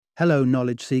Hello,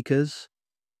 knowledge seekers.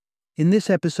 In this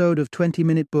episode of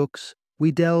 20-Minute Books,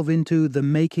 we delve into The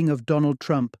Making of Donald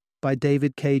Trump by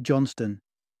David Cay Johnston,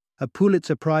 a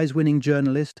Pulitzer Prize-winning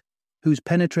journalist whose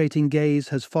penetrating gaze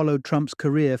has followed Trump's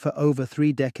career for over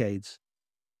 3 decades.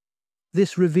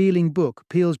 This revealing book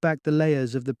peels back the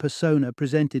layers of the persona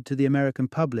presented to the American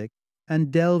public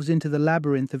and delves into the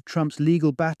labyrinth of Trump's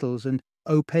legal battles and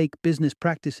opaque business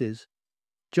practices.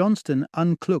 Johnston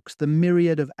uncloaks the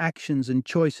myriad of actions and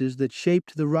choices that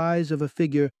shaped the rise of a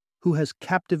figure who has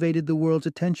captivated the world's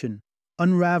attention,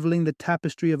 unraveling the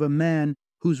tapestry of a man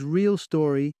whose real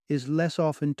story is less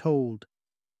often told.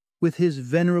 With his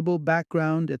venerable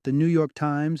background at the New York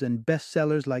Times and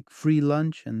bestsellers like Free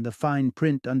Lunch and The Fine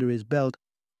Print under his belt,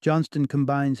 Johnston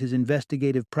combines his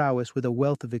investigative prowess with a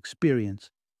wealth of experience,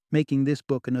 making this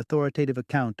book an authoritative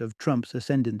account of Trump's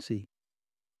ascendancy.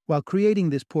 While creating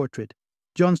this portrait,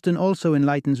 Johnston also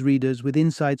enlightens readers with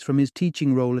insights from his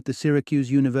teaching role at the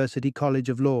Syracuse University College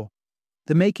of Law.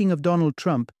 The Making of Donald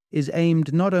Trump is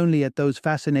aimed not only at those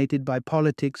fascinated by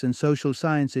politics and social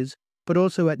sciences, but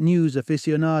also at news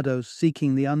aficionados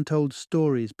seeking the untold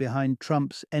stories behind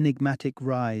Trump's enigmatic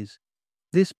rise.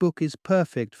 This book is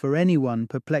perfect for anyone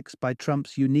perplexed by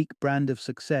Trump's unique brand of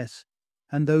success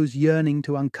and those yearning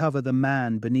to uncover the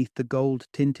man beneath the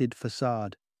gold-tinted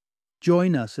facade.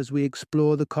 Join us as we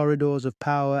explore the corridors of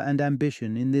power and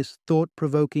ambition in this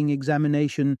thought-provoking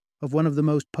examination of one of the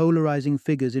most polarizing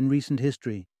figures in recent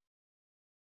history.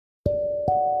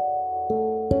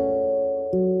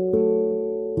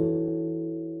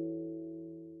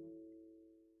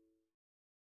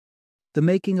 The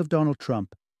Making of Donald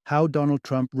Trump: How Donald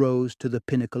Trump Rose to the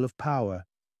Pinnacle of Power.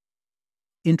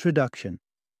 Introduction.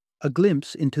 A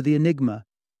glimpse into the enigma,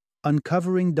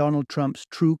 uncovering Donald Trump's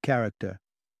true character.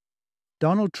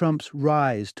 Donald Trump's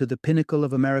rise to the pinnacle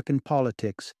of American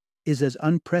politics is as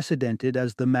unprecedented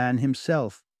as the man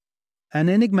himself. An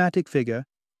enigmatic figure,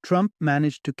 Trump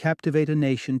managed to captivate a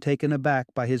nation taken aback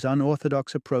by his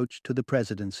unorthodox approach to the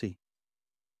presidency.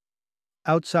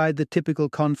 Outside the typical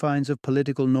confines of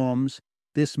political norms,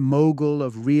 this mogul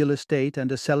of real estate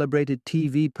and a celebrated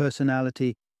TV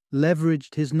personality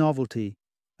leveraged his novelty,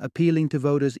 appealing to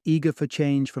voters eager for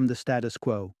change from the status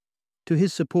quo. To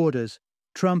his supporters,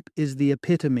 Trump is the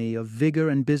epitome of vigor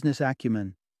and business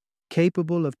acumen,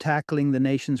 capable of tackling the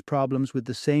nation's problems with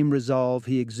the same resolve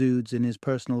he exudes in his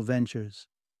personal ventures.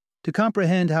 To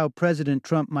comprehend how President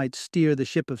Trump might steer the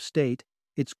ship of state,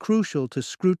 it's crucial to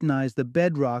scrutinize the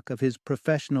bedrock of his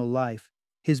professional life,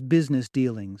 his business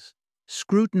dealings.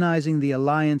 Scrutinizing the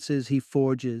alliances he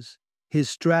forges, his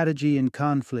strategy in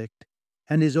conflict,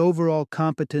 and his overall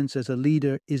competence as a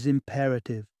leader is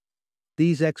imperative.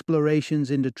 These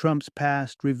explorations into Trump's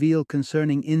past reveal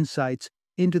concerning insights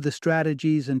into the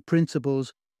strategies and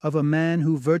principles of a man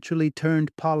who virtually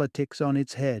turned politics on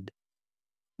its head.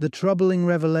 The troubling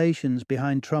revelations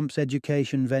behind Trump's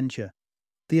education venture,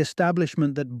 the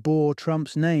establishment that bore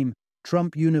Trump's name,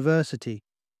 Trump University,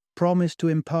 promised to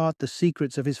impart the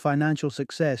secrets of his financial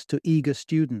success to eager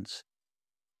students.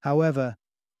 However,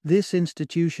 this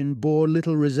institution bore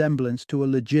little resemblance to a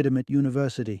legitimate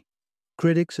university.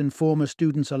 Critics and former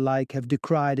students alike have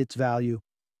decried its value,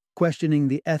 questioning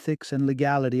the ethics and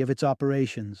legality of its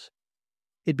operations.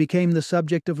 It became the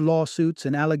subject of lawsuits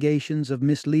and allegations of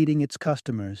misleading its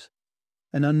customers,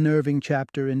 an unnerving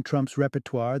chapter in Trump's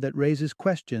repertoire that raises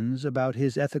questions about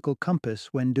his ethical compass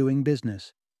when doing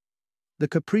business. The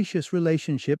capricious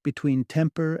relationship between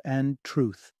temper and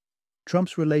truth.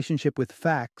 Trump's relationship with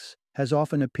facts has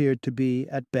often appeared to be,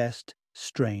 at best,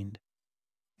 strained.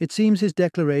 It seems his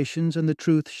declarations and the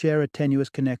truth share a tenuous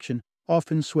connection,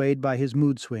 often swayed by his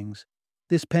mood swings.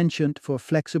 This penchant for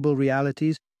flexible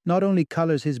realities not only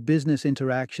colors his business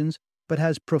interactions, but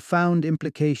has profound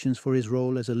implications for his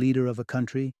role as a leader of a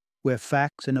country where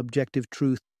facts and objective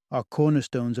truth are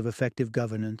cornerstones of effective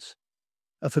governance.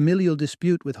 A familial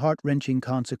dispute with heart-wrenching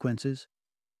consequences.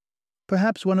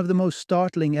 Perhaps one of the most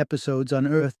startling episodes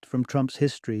unearthed from Trump's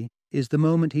history is the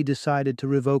moment he decided to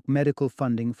revoke medical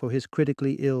funding for his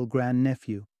critically ill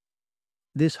grandnephew.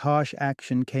 This harsh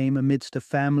action came amidst a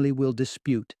family will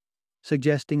dispute,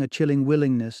 suggesting a chilling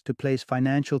willingness to place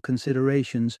financial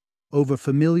considerations over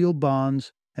familial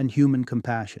bonds and human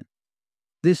compassion.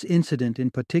 This incident in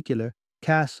particular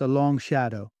casts a long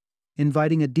shadow,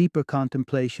 inviting a deeper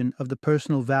contemplation of the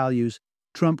personal values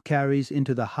Trump carries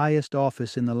into the highest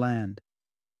office in the land.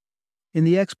 In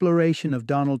the exploration of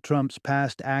Donald Trump's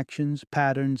past actions,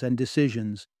 patterns, and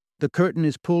decisions, the curtain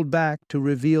is pulled back to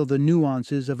reveal the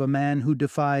nuances of a man who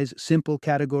defies simple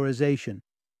categorization.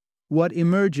 What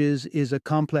emerges is a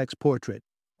complex portrait,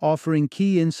 offering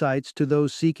key insights to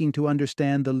those seeking to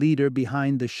understand the leader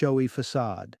behind the showy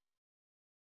facade.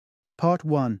 Part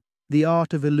 1. The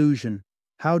Art of Illusion.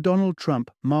 How Donald Trump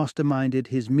masterminded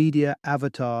his media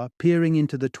avatar peering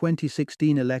into the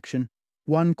 2016 election.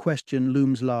 One question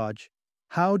looms large.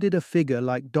 How did a figure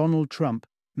like Donald Trump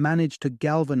manage to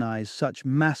galvanize such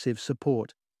massive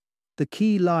support? The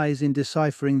key lies in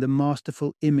deciphering the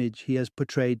masterful image he has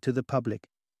portrayed to the public.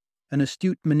 An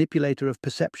astute manipulator of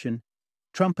perception,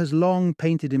 Trump has long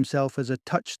painted himself as a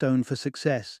touchstone for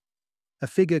success, a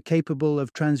figure capable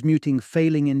of transmuting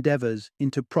failing endeavors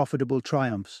into profitable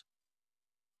triumphs.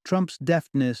 Trump's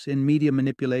deftness in media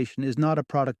manipulation is not a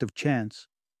product of chance,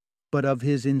 but of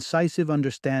his incisive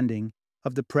understanding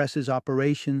of the press's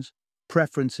operations,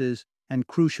 preferences, and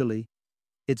crucially,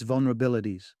 its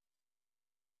vulnerabilities.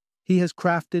 He has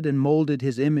crafted and molded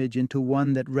his image into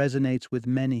one that resonates with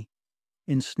many,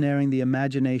 ensnaring the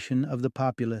imagination of the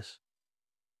populace.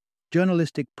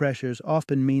 Journalistic pressures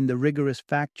often mean the rigorous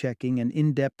fact-checking and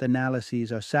in-depth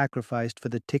analyses are sacrificed for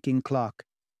the ticking clock.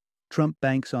 Trump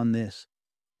banks on this,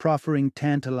 proffering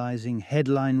tantalizing,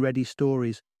 headline-ready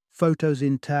stories, photos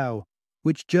in tow,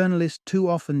 which journalists too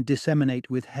often disseminate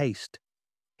with haste.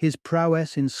 His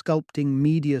prowess in sculpting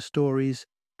media stories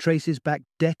traces back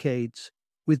decades,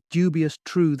 with dubious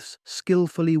truths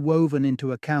skillfully woven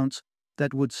into accounts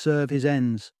that would serve his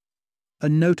ends. A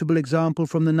notable example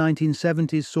from the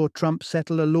 1970s saw Trump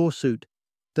settle a lawsuit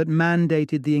that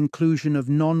mandated the inclusion of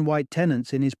non-white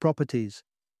tenants in his properties.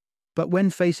 But when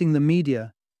facing the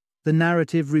media, the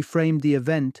narrative reframed the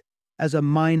event as a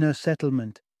minor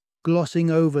settlement, glossing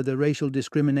over the racial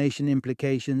discrimination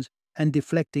implications and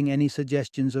deflecting any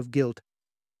suggestions of guilt.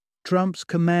 Trump's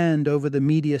command over the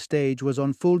media stage was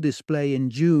on full display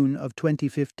in June of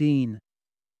 2015.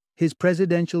 His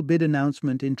presidential bid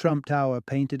announcement in Trump Tower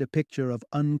painted a picture of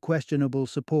unquestionable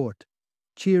support.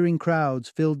 Cheering crowds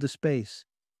filled the space,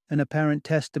 an apparent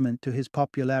testament to his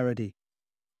popularity.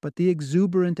 But the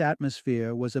exuberant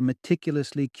atmosphere was a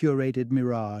meticulously curated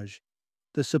mirage.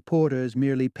 The supporters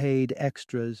merely paid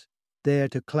extras, there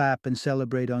to clap and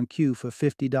celebrate on cue for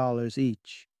 $50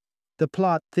 each. The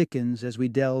plot thickens as we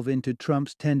delve into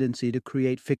Trump's tendency to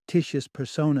create fictitious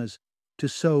personas to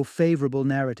sow favorable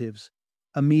narratives,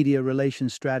 a media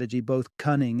relations strategy both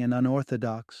cunning and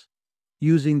unorthodox.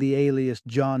 Using the alias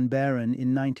John Barron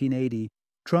in 1980,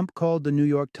 Trump called the New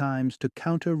York Times to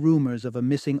counter rumors of a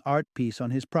missing art piece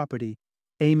on his property,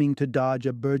 aiming to dodge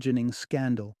a burgeoning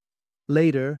scandal.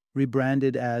 Later,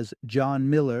 rebranded as John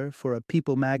Miller for a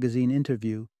People magazine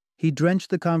interview, he drenched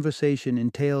the conversation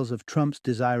in tales of Trump's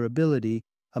desirability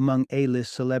among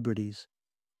A-list celebrities.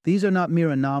 These are not mere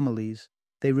anomalies,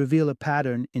 they reveal a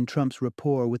pattern in Trump's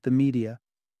rapport with the media.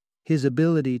 His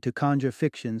ability to conjure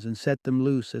fictions and set them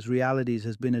loose as realities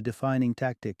has been a defining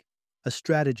tactic, a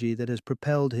strategy that has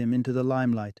propelled him into the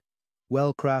limelight,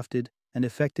 well-crafted and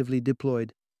effectively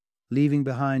deployed, leaving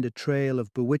behind a trail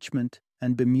of bewitchment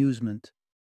and bemusement.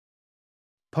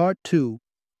 Part 2.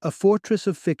 A Fortress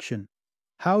of Fiction.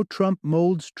 How Trump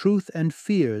molds truth and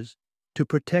fears to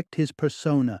protect his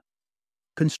persona.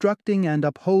 Constructing and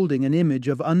upholding an image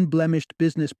of unblemished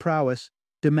business prowess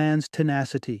demands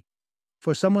tenacity.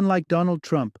 For someone like Donald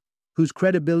Trump, whose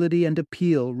credibility and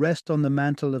appeal rest on the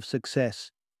mantle of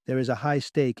success, there is a high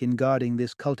stake in guarding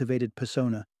this cultivated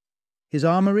persona. His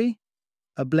armory?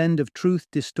 A blend of truth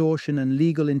distortion and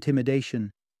legal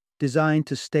intimidation, designed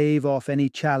to stave off any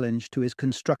challenge to his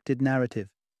constructed narrative.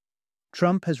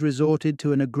 Trump has resorted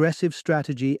to an aggressive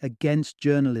strategy against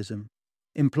journalism,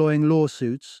 employing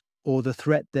lawsuits, or the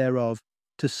threat thereof,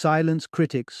 to silence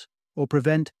critics or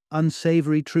prevent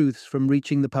unsavory truths from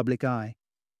reaching the public eye.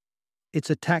 It's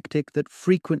a tactic that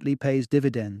frequently pays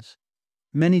dividends.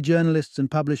 Many journalists and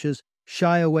publishers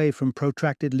shy away from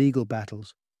protracted legal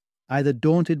battles, either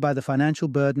daunted by the financial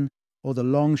burden or the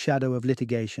long shadow of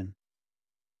litigation.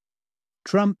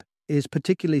 Trump is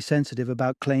particularly sensitive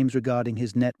about claims regarding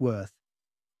his net worth,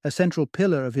 a central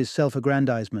pillar of his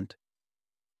self-aggrandizement.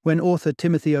 When author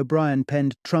Timothy O'Brien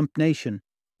penned Trump Nation,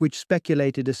 which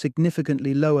speculated a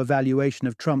significantly lower valuation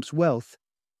of Trump's wealth,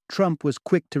 Trump was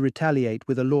quick to retaliate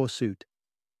with a lawsuit.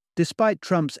 Despite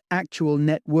Trump's actual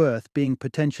net worth being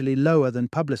potentially lower than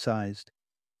publicized,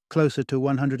 closer to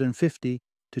 $150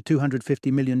 to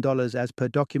 $250 million as per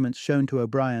documents shown to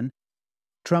O'Brien,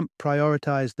 Trump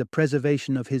prioritized the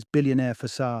preservation of his billionaire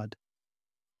facade.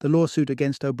 The lawsuit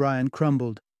against O'Brien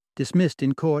crumbled, dismissed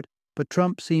in court, but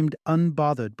Trump seemed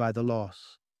unbothered by the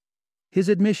loss. His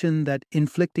admission that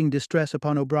inflicting distress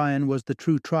upon O'Brien was the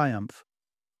true triumph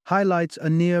highlights a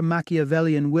near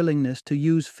Machiavellian willingness to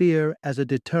use fear as a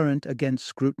deterrent against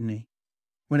scrutiny.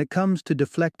 When it comes to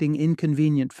deflecting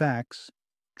inconvenient facts,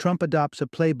 Trump adopts a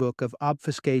playbook of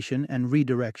obfuscation and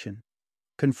redirection.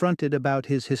 Confronted about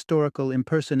his historical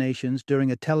impersonations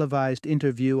during a televised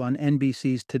interview on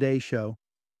NBC's Today Show,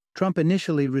 Trump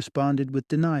initially responded with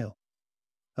denial.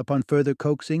 Upon further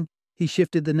coaxing, he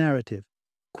shifted the narrative,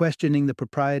 questioning the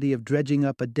propriety of dredging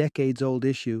up a decades-old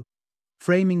issue,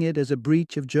 framing it as a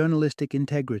breach of journalistic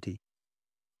integrity.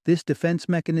 This defense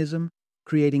mechanism,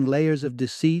 creating layers of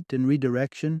deceit and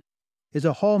redirection, is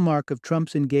a hallmark of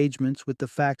Trump's engagements with the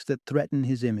facts that threaten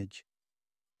his image.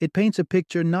 It paints a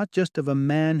picture not just of a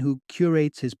man who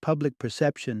curates his public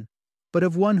perception, but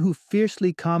of one who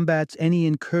fiercely combats any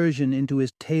incursion into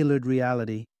his tailored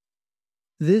reality.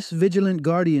 This vigilant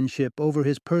guardianship over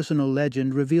his personal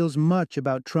legend reveals much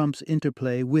about Trump's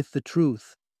interplay with the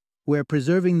truth, where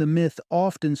preserving the myth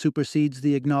often supersedes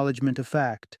the acknowledgement of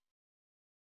fact.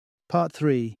 Part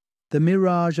 3. The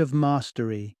Mirage of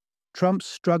Mastery. Trump's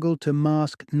struggle to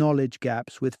mask knowledge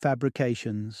gaps with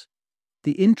fabrications.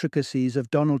 The intricacies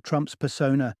of Donald Trump's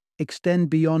persona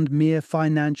extend beyond mere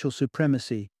financial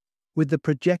supremacy, with the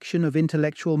projection of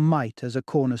intellectual might as a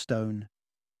cornerstone.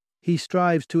 He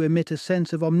strives to emit a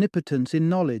sense of omnipotence in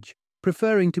knowledge,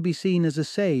 preferring to be seen as a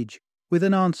sage, with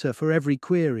an answer for every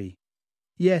query.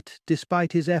 Yet,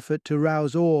 despite his effort to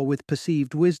rouse awe with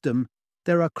perceived wisdom,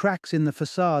 there are cracks in the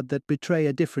facade that betray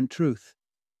a different truth.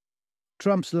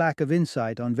 Trump's lack of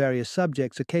insight on various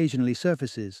subjects occasionally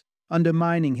surfaces,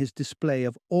 undermining his display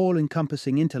of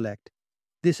all-encompassing intellect.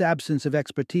 This absence of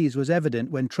expertise was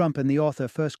evident when Trump and the author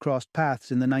first crossed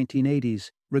paths in the 1980s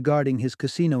regarding his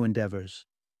casino endeavors.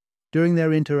 During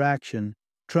their interaction,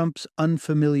 Trump's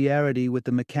unfamiliarity with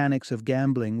the mechanics of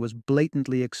gambling was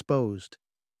blatantly exposed.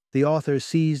 The author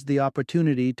seized the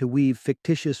opportunity to weave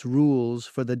fictitious rules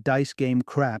for the dice game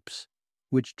craps,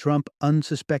 which Trump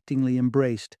unsuspectingly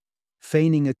embraced,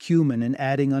 feigning acumen and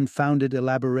adding unfounded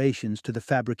elaborations to the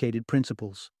fabricated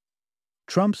principles.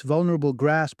 Trump's vulnerable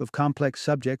grasp of complex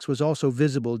subjects was also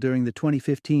visible during the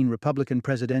 2015 Republican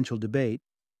presidential debate.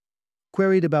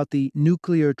 Queried about the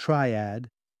nuclear triad,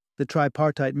 the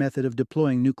tripartite method of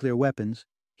deploying nuclear weapons,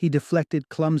 he deflected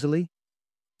clumsily,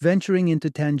 venturing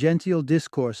into tangential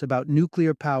discourse about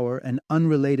nuclear power and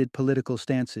unrelated political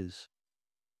stances.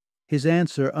 His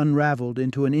answer unraveled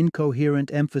into an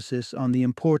incoherent emphasis on the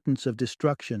importance of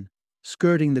destruction,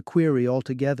 skirting the query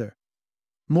altogether.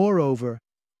 Moreover,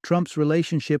 Trump's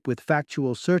relationship with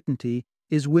factual certainty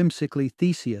is whimsically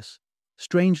Theseus,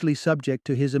 strangely subject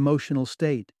to his emotional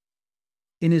state.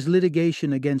 In his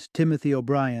litigation against Timothy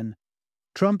O'Brien,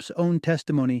 Trump's own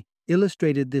testimony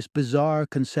illustrated this bizarre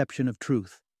conception of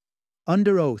truth.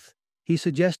 Under oath, he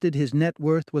suggested his net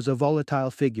worth was a volatile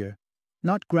figure,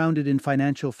 not grounded in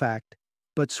financial fact,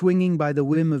 but swinging by the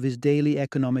whim of his daily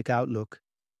economic outlook.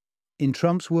 In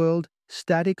Trump's world,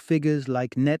 static figures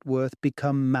like net worth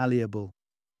become malleable,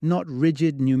 not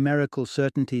rigid numerical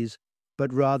certainties,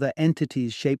 but rather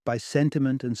entities shaped by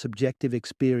sentiment and subjective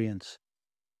experience.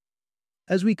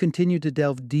 As we continue to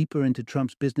delve deeper into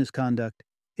Trump's business conduct,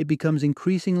 it becomes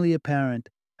increasingly apparent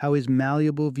how his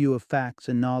malleable view of facts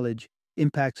and knowledge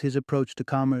impacts his approach to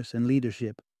commerce and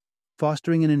leadership,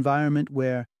 fostering an environment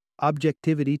where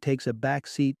objectivity takes a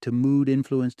backseat to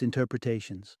mood-influenced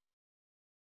interpretations.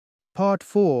 Part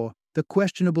 4. The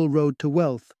Questionable Road to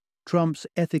Wealth. Trump's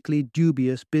ethically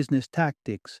dubious business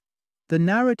tactics. The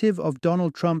narrative of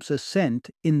Donald Trump's ascent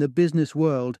in the business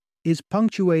world is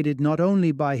punctuated not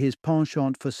only by his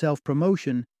penchant for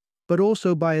self-promotion, but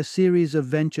also by a series of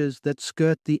ventures that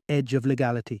skirt the edge of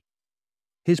legality.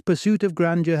 His pursuit of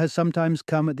grandeur has sometimes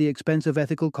come at the expense of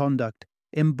ethical conduct,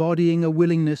 embodying a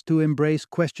willingness to embrace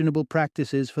questionable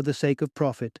practices for the sake of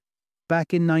profit.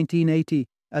 Back in 1980,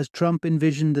 as Trump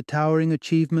envisioned the towering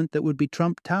achievement that would be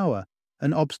Trump Tower,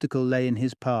 an obstacle lay in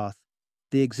his path: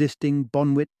 the existing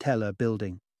Bonwit Teller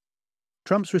building.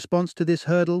 Trump's response to this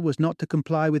hurdle was not to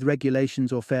comply with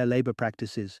regulations or fair labor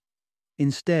practices.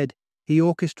 Instead, he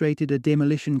orchestrated a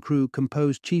demolition crew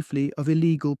composed chiefly of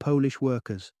illegal Polish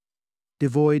workers.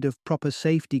 Devoid of proper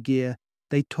safety gear,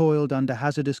 they toiled under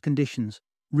hazardous conditions,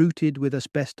 rooted with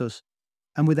asbestos,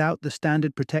 and without the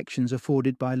standard protections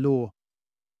afforded by law.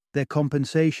 Their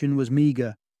compensation was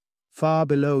meager, far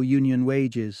below union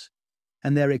wages,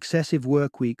 and their excessive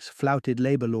work weeks flouted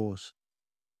labor laws.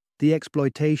 The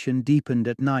exploitation deepened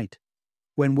at night,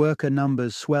 when worker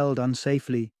numbers swelled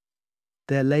unsafely,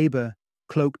 their labor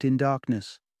cloaked in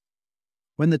darkness.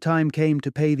 When the time came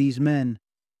to pay these men,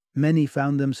 many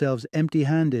found themselves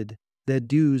empty-handed, their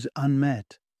dues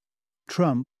unmet.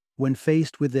 Trump, when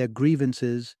faced with their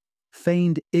grievances,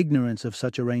 feigned ignorance of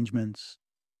such arrangements.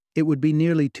 It would be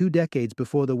nearly 2 decades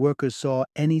before the workers saw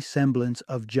any semblance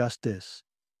of justice.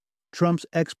 Trump's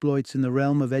exploits in the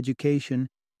realm of education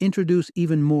introduce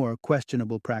even more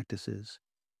questionable practices.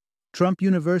 Trump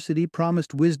University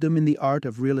promised wisdom in the art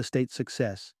of real estate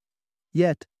success.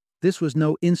 Yet, this was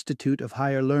no institute of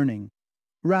higher learning.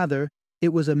 Rather,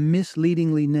 it was a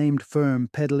misleadingly named firm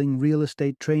peddling real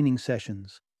estate training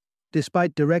sessions.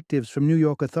 Despite directives from New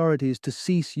York authorities to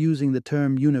cease using the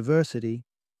term university,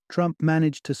 Trump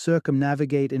managed to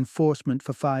circumnavigate enforcement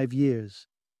for 5 years.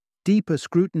 Deeper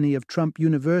scrutiny of Trump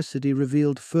University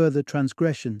revealed further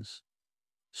transgressions.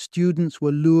 Students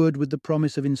were lured with the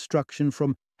promise of instruction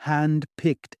from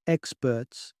hand-picked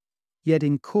experts. Yet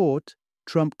in court,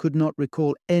 Trump could not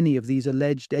recall any of these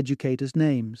alleged educators'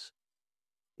 names.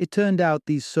 It turned out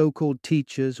these so-called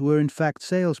teachers were in fact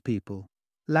salespeople,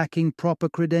 lacking proper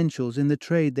credentials in the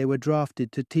trade they were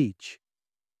drafted to teach.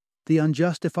 The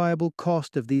unjustifiable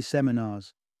cost of these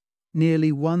seminars,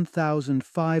 nearly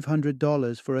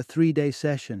 $1,500 for a 3-day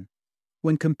session,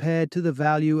 when compared to the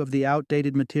value of the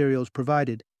outdated materials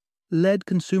provided, led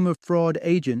consumer fraud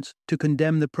agents to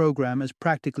condemn the program as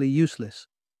practically useless.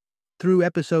 Through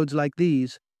episodes like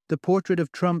these, the portrait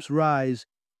of Trump's rise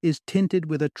is tinted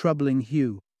with a troubling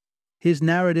hue. His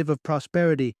narrative of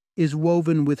prosperity is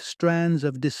woven with strands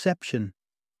of deception,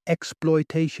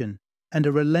 exploitation, and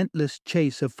a relentless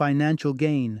chase of financial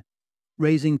gain,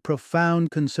 raising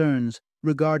profound concerns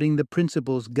regarding the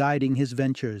principles guiding his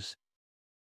ventures.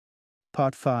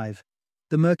 Part 5.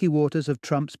 The murky waters of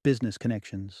Trump's business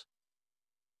connections.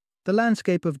 The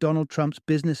landscape of Donald Trump's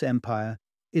business empire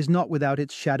is not without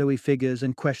its shadowy figures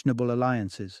and questionable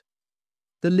alliances.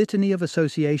 The litany of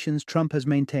associations Trump has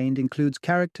maintained includes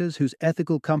characters whose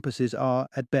ethical compasses are,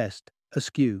 at best,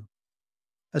 askew.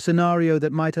 A scenario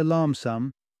that might alarm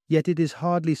some, yet it is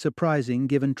hardly surprising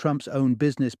given Trump's own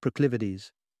business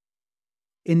proclivities.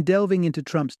 In delving into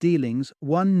Trump's dealings,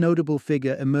 one notable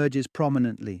figure emerges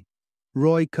prominently: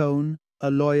 Roy Cohn,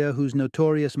 a lawyer whose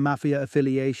notorious mafia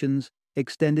affiliations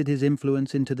extended his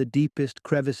influence into the deepest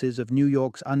crevices of New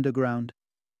York's underground.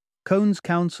 Cohn's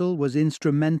counsel was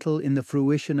instrumental in the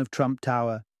fruition of Trump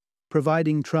Tower,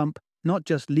 providing Trump not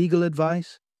just legal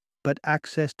advice, but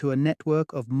access to a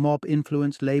network of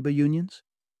mob-influenced labor unions.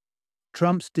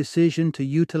 Trump's decision to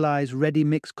utilize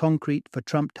ready-mix concrete for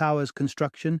Trump Tower's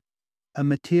construction, a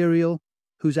material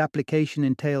whose application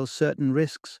entails certain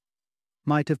risks,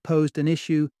 might have posed an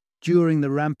issue during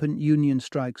the rampant union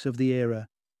strikes of the era.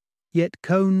 Yet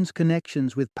Cohn's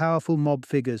connections with powerful mob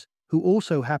figures, who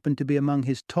also happened to be among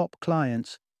his top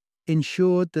clients,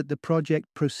 ensured that the project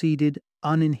proceeded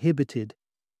uninhibited,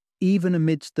 even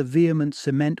amidst the vehement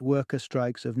cement worker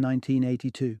strikes of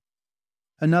 1982.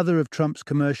 Another of Trump's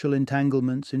commercial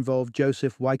entanglements involved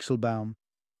Joseph Weichselbaum,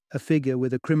 a figure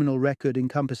with a criminal record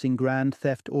encompassing grand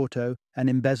theft auto and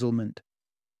embezzlement.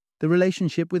 The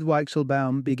relationship with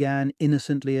Weichselbaum began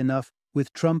innocently enough,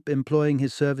 with Trump employing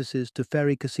his services to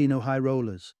ferry casino high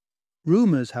rollers.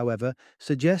 Rumors, however,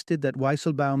 suggested that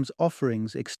Weichselbaum's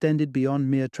offerings extended beyond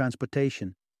mere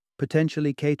transportation,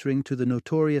 potentially catering to the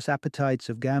notorious appetites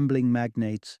of gambling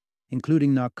magnates,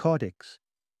 including narcotics.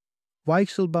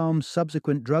 Weichselbaum's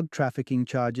subsequent drug trafficking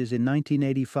charges in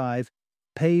 1985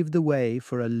 paved the way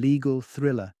for a legal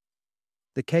thriller.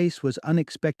 The case was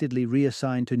unexpectedly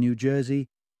reassigned to New Jersey,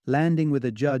 landing with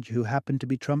a judge who happened to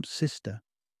be Trump's sister.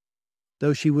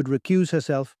 Though she would recuse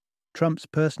herself, Trump's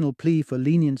personal plea for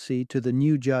leniency to the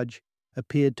new judge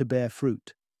appeared to bear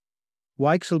fruit.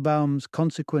 Weichselbaum's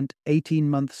consequent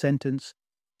 18-month sentence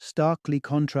starkly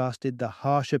contrasted the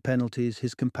harsher penalties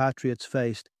his compatriots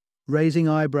faced, raising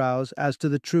eyebrows as to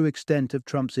the true extent of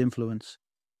Trump's influence.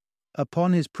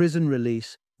 Upon his prison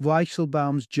release,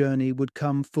 Weichselbaum's journey would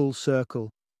come full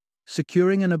circle.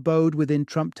 Securing an abode within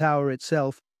Trump Tower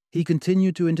itself, he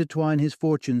continued to intertwine his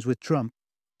fortunes with Trump,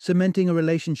 cementing a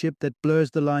relationship that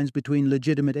blurs the lines between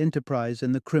legitimate enterprise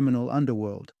and the criminal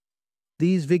underworld.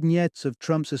 These vignettes of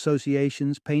Trump's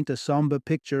associations paint a somber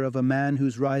picture of a man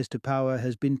whose rise to power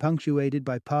has been punctuated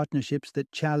by partnerships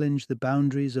that challenge the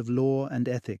boundaries of law and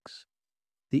ethics.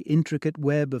 The intricate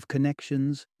web of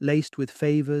connections, laced with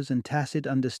favors and tacit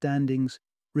understandings,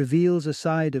 reveals a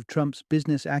side of Trump's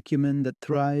business acumen that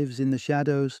thrives in the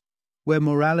shadows, where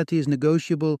morality is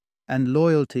negotiable and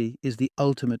loyalty is the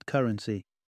ultimate currency.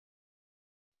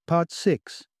 Part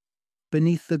 6.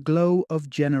 Beneath the glow of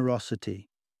generosity.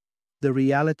 The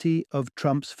reality of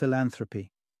Trump's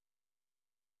philanthropy.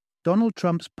 Donald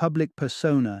Trump's public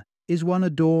persona is one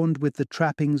adorned with the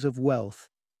trappings of wealth,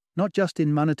 not just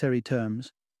in monetary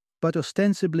terms, but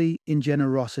ostensibly in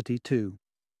generosity too.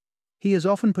 He has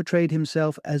often portrayed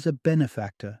himself as a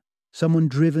benefactor, someone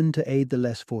driven to aid the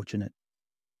less fortunate.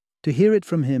 To hear it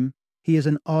from him, he is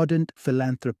an ardent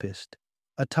philanthropist,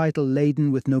 a title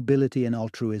laden with nobility and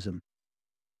altruism.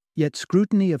 Yet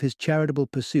scrutiny of his charitable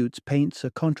pursuits paints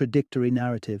a contradictory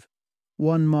narrative,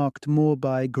 one marked more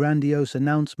by grandiose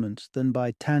announcements than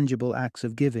by tangible acts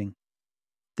of giving.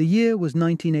 The year was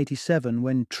 1987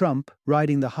 when Trump,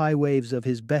 riding the high waves of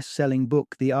his best-selling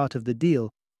book The Art of the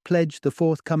Deal, pledged the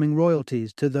forthcoming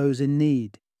royalties to those in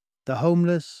need, the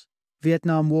homeless,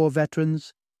 Vietnam War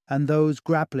veterans, and those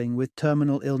grappling with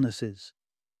terminal illnesses.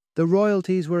 The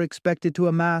royalties were expected to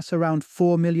amass around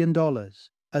 $4 million,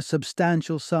 a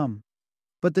substantial sum.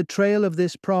 But the trail of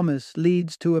this promise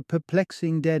leads to a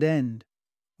perplexing dead end,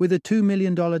 with a $2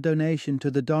 million donation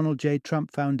to the Donald J.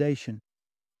 Trump Foundation,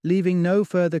 leaving no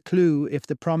further clue if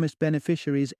the promised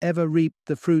beneficiaries ever reaped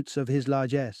the fruits of his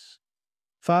largesse.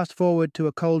 Fast forward to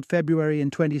a cold February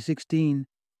in 2016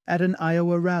 at an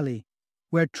Iowa rally,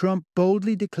 where Trump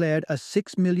boldly declared a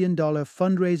 $6 million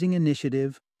fundraising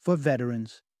initiative for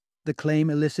veterans. The claim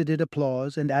elicited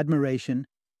applause and admiration,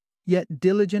 yet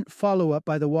diligent follow-up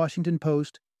by the Washington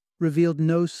Post revealed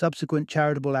no subsequent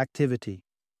charitable activity.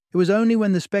 It was only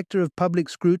when the specter of public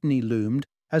scrutiny loomed,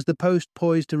 as the Post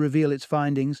poised to reveal its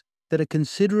findings, that a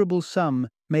considerable sum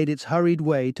made its hurried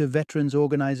way to veterans'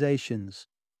 organizations.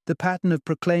 The pattern of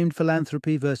proclaimed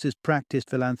philanthropy versus practiced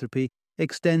philanthropy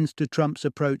extends to Trump's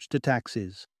approach to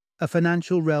taxes, a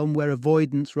financial realm where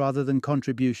avoidance rather than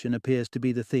contribution appears to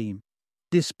be the theme.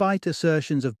 Despite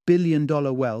assertions of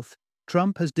billion-dollar wealth,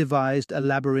 Trump has devised a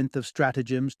labyrinth of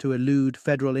stratagems to elude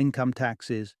federal income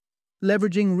taxes,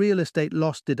 leveraging real estate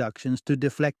loss deductions to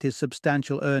deflect his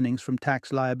substantial earnings from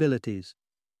tax liabilities.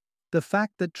 The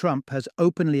fact that Trump has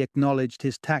openly acknowledged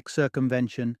his tax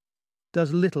circumvention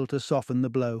does little to soften the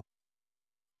blow.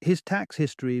 His tax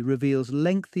history reveals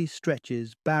lengthy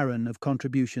stretches barren of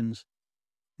contributions.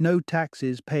 No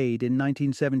taxes paid in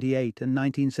 1978 and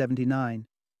 1979,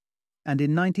 and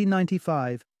in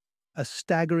 1995, a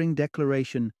staggering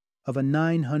declaration of a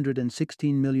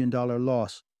 $916 million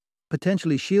loss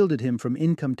potentially shielded him from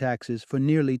income taxes for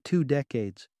nearly 2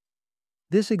 decades.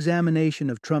 This examination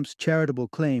of Trump's charitable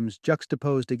claims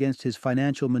juxtaposed against his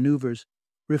financial maneuvers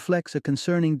reflects a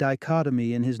concerning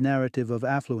dichotomy in his narrative of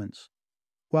affluence.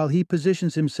 While he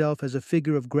positions himself as a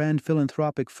figure of grand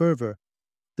philanthropic fervor,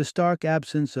 the stark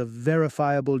absence of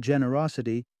verifiable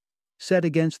generosity, set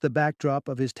against the backdrop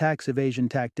of his tax evasion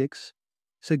tactics,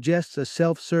 suggests a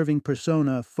self-serving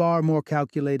persona far more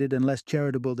calculated and less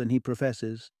charitable than he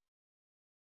professes.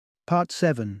 Part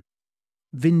 7.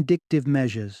 Vindictive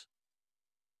Measures.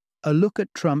 A look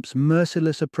at Trump's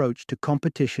merciless approach to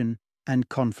competition and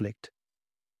conflict.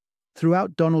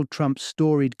 Throughout Donald Trump's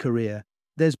storied career,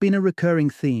 there's been a recurring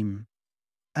theme: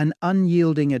 an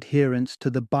unyielding adherence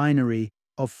to the binary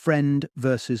of friend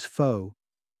versus foe.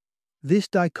 This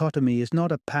dichotomy is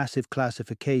not a passive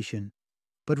classification,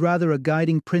 but rather a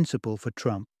guiding principle for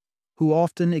Trump, who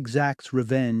often exacts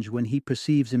revenge when he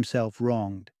perceives himself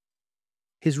wronged.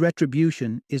 His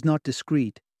retribution is not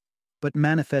discreet, but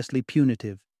manifestly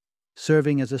punitive,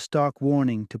 serving as a stark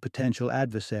warning to potential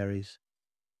adversaries.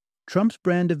 Trump's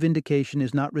brand of vindication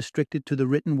is not restricted to the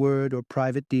written word or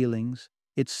private dealings.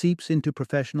 It seeps into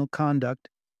professional conduct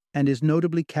and is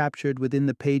notably captured within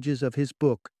the pages of his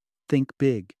book, Think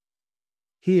Big.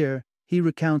 Here, he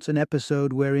recounts an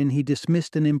episode wherein he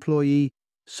dismissed an employee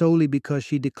solely because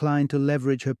she declined to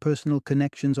leverage her personal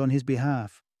connections on his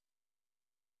behalf.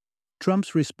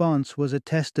 Trump's response was a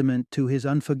testament to his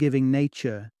unforgiving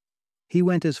nature. He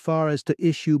went as far as to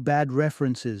issue bad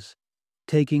references,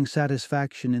 taking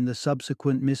satisfaction in the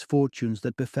subsequent misfortunes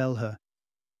that befell her.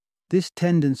 This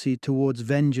tendency towards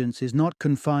vengeance is not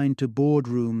confined to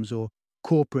boardrooms or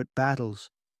corporate battles.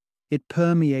 It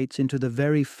permeates into the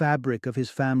very fabric of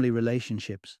his family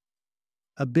relationships.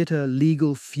 A bitter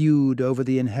legal feud over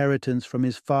the inheritance from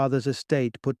his father's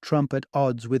estate put Trump at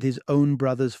odds with his own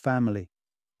brother's family.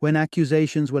 When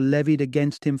accusations were levied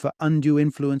against him for undue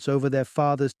influence over their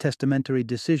father's testamentary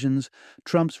decisions,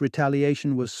 Trump's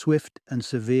retaliation was swift and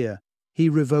severe. He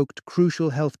revoked crucial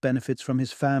health benefits from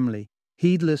his family,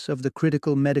 heedless of the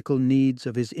critical medical needs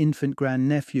of his infant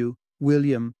grandnephew,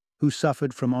 William, who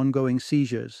suffered from ongoing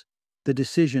seizures. The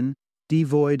decision,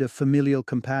 devoid of familial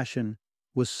compassion,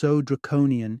 was so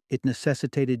draconian it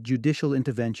necessitated judicial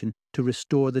intervention to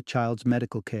restore the child's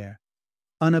medical care.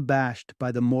 Unabashed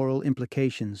by the moral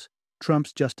implications,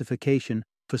 Trump's justification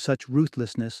for such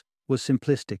ruthlessness was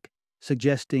simplistic,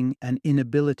 suggesting an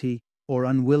inability or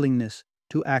unwillingness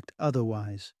to act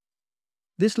otherwise.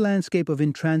 This landscape of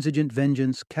intransigent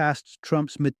vengeance casts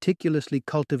Trump's meticulously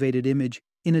cultivated image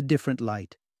in a different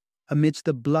light. Amidst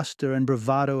the bluster and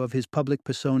bravado of his public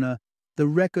persona, the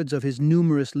records of his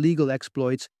numerous legal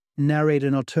exploits narrate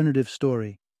an alternative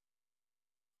story.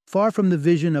 Far from the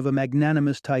vision of a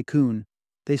magnanimous tycoon,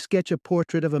 They sketch a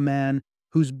portrait of a man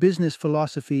whose business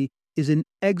philosophy is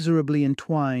inexorably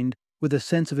entwined with a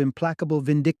sense of implacable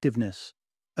vindictiveness,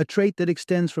 a trait that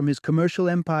extends from his commercial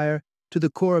empire to the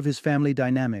core of his family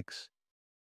dynamics.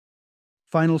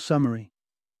 Final summary.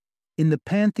 In the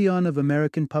pantheon of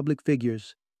American public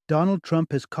figures, Donald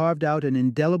Trump has carved out an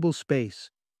indelible space,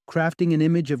 crafting an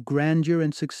image of grandeur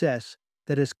and success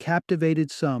that has captivated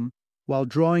some while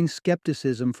drawing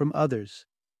skepticism from others.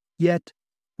 Yet,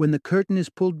 when the curtain is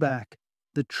pulled back,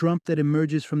 the Trump that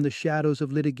emerges from the shadows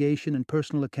of litigation and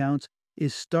personal accounts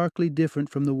is starkly different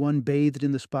from the one bathed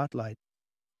in the spotlight.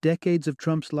 Decades of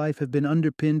Trump's life have been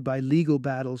underpinned by legal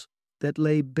battles that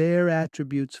lay bare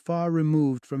attributes far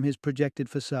removed from his projected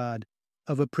facade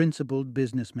of a principled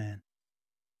businessman.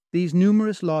 These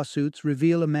numerous lawsuits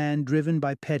reveal a man driven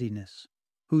by pettiness,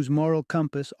 whose moral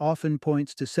compass often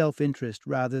points to self-interest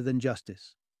rather than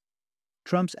justice.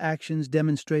 Trump's actions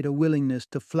demonstrate a willingness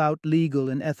to flout legal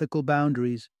and ethical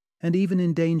boundaries and even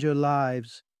endanger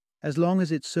lives, as long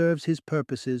as it serves his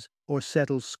purposes or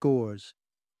settles scores.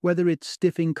 Whether it's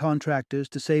stiffing contractors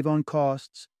to save on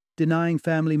costs, denying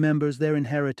family members their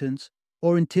inheritance,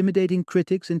 or intimidating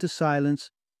critics into silence,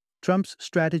 Trump's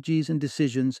strategies and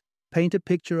decisions paint a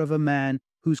picture of a man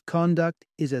whose conduct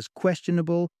is as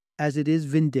questionable as it is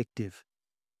vindictive.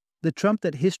 The Trump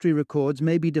that history records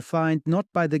may be defined not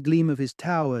by the gleam of his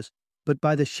towers, but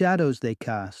by the shadows they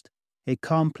cast, a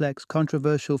complex,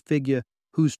 controversial figure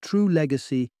whose true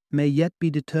legacy may yet be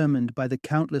determined by the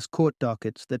countless court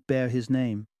dockets that bear his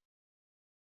name.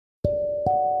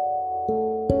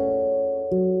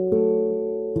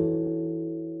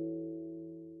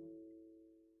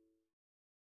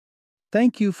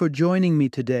 Thank you for joining me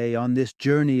today on this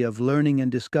journey of learning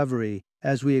and discovery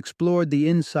as we explored the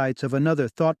insights of another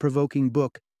thought-provoking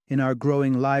book in our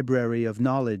growing library of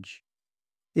knowledge.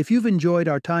 If you've enjoyed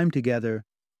our time together,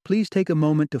 please take a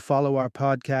moment to follow our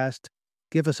podcast,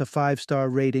 give us a 5-star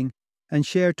rating, and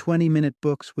share 20-minute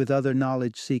books with other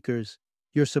knowledge seekers.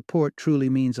 Your support truly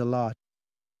means a lot.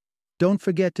 Don't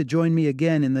forget to join me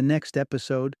again in the next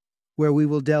episode, where we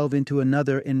will delve into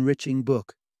another enriching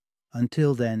book.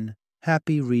 Until then,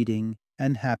 happy reading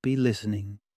and happy listening.